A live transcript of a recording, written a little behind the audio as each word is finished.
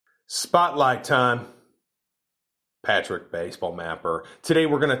Spotlight time. Patrick, Baseball Mapper. Today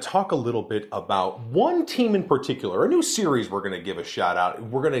we're going to talk a little bit about one team in particular, a new series we're going to give a shout out.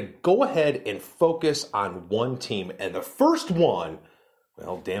 We're going to go ahead and focus on one team. And the first one,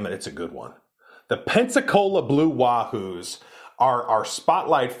 well, damn it, it's a good one. The Pensacola Blue Wahoos are our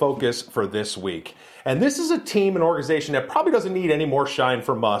spotlight focus for this week. And this is a team, an organization that probably doesn't need any more shine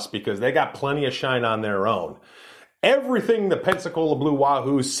from us because they got plenty of shine on their own. Everything the Pensacola Blue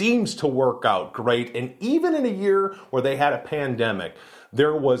Wahoos seems to work out great, and even in a year where they had a pandemic,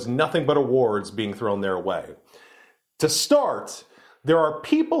 there was nothing but awards being thrown their way. To start, there are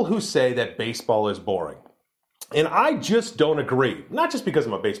people who say that baseball is boring. And I just don't agree, not just because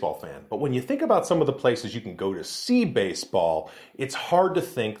I'm a baseball fan, but when you think about some of the places you can go to see baseball, it's hard to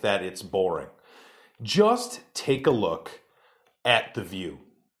think that it's boring. Just take a look at the view.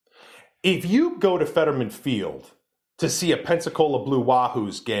 If you go to Fetterman Field to see a Pensacola Blue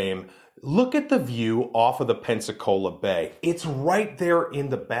Wahoos game, look at the view off of the Pensacola Bay. It's right there in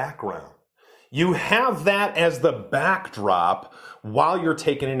the background. You have that as the backdrop while you're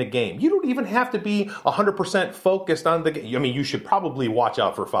taking in a game. You don't even have to be 100% focused on the game. I mean, you should probably watch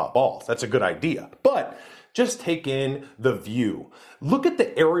out for foul balls. That's a good idea. But just take in the view. Look at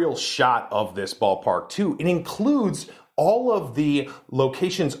the aerial shot of this ballpark, too. It includes all of the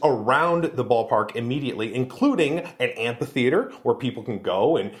locations around the ballpark immediately, including an amphitheater where people can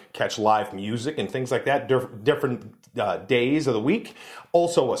go and catch live music and things like that, different days of the week.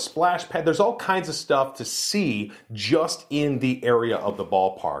 Also a splash pad. There's all kinds of stuff to see just in the area of the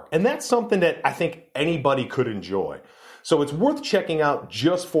ballpark. And that's something that I think anybody could enjoy. So it's worth checking out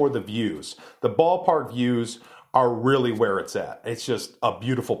just for the views. The ballpark views are really where it's at. It's just a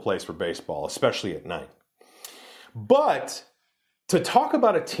beautiful place for baseball, especially at night. But to talk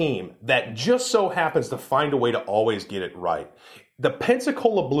about a team that just so happens to find a way to always get it right, the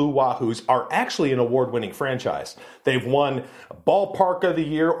Pensacola Blue Wahoos are actually an award-winning franchise. They've won Ballpark of the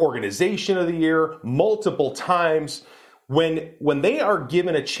Year, Organization of the Year multiple times. When they are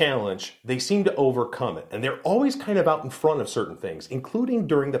given a challenge, they seem to overcome it. And they're always kind of out in front of certain things, including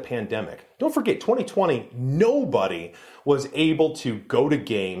during the pandemic. Don't forget, 2020, nobody was able to go to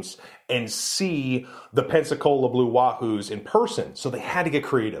games and see the Pensacola Blue Wahoos in person. So they had to get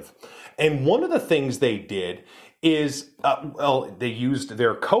creative. And one of the things they did is, they used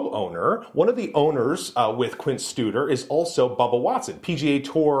their co-owner. One of the owners with Quint Studer is also Bubba Watson, PGA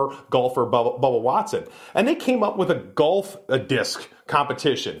Tour golfer Bubba Watson. And they came up with a golf disc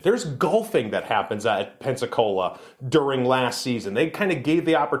competition. There's golfing that happens at Pensacola during last season. They kind of gave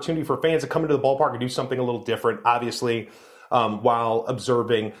the opportunity for fans to come into the ballpark and do something a little different, obviously, while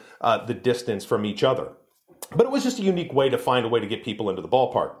observing the distance from each other. But it was just a unique way to find a way to get people into the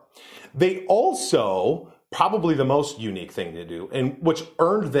ballpark. They also, probably the most unique thing to do, and which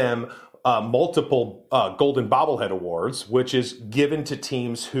earned them multiple Golden Bobblehead Awards, which is given to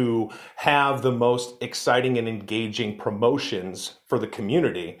teams who have the most exciting and engaging promotions for the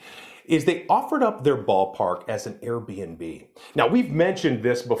community, is they offered up their ballpark as an Airbnb. Now, we've mentioned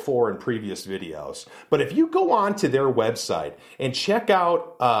this before in previous videos, but if you go on to their website and check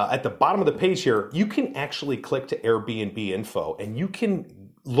out at the bottom of the page here, you can actually click to Airbnb info and you can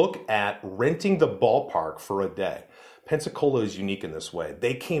look at renting the ballpark for a day. Pensacola is unique in this way.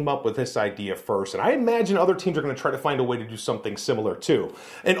 They came up with this idea first, and I imagine other teams are going to try to find a way to do something similar too.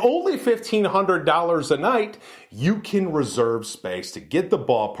 And only $1,500 a night, you can reserve space to get the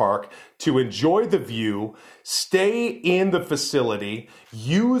ballpark, to enjoy the view, stay in the facility,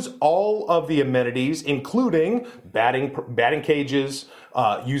 use all of the amenities, including batting cages,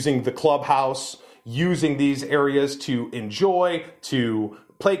 using the clubhouse, using these areas to enjoy, to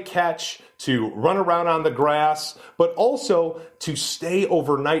play catch, to run around on the grass, but also to stay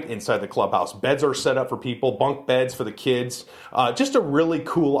overnight inside the clubhouse. Beds are set up for people, bunk beds for the kids. Just a really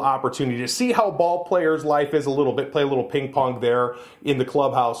cool opportunity to see how ball players' life is a little bit, play a little ping pong there in the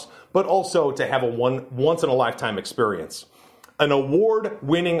clubhouse, but also to have a once-in-a-lifetime experience. An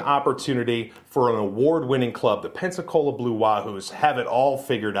award-winning opportunity for an award-winning club. The Pensacola Blue Wahoos have it all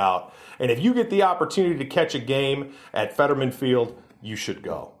figured out. And if you get the opportunity to catch a game at Fetterman Field, you should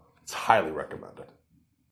go. It's highly recommended.